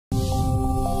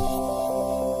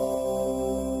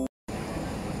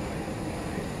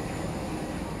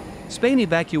Spain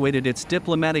evacuated its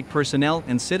diplomatic personnel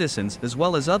and citizens as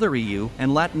well as other EU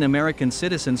and Latin American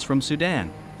citizens from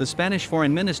Sudan, the Spanish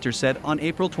foreign minister said on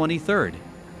April 23.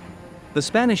 The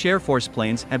Spanish Air Force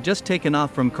planes have just taken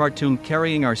off from Khartoum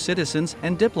carrying our citizens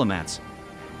and diplomats.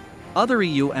 Other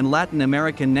EU and Latin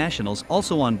American nationals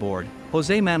also on board,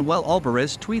 José Manuel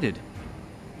Alvarez tweeted.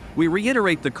 We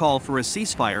reiterate the call for a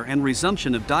ceasefire and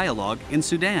resumption of dialogue in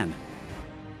Sudan.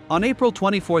 On April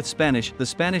 24, the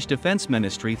Spanish Defense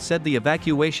Ministry said the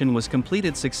evacuation was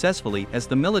completed successfully as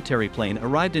the military plane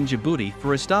arrived in Djibouti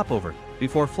for a stopover,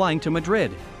 before flying to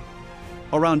Madrid.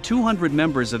 Around 200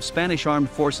 members of Spanish armed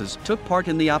forces took part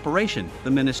in the operation, the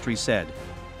ministry said.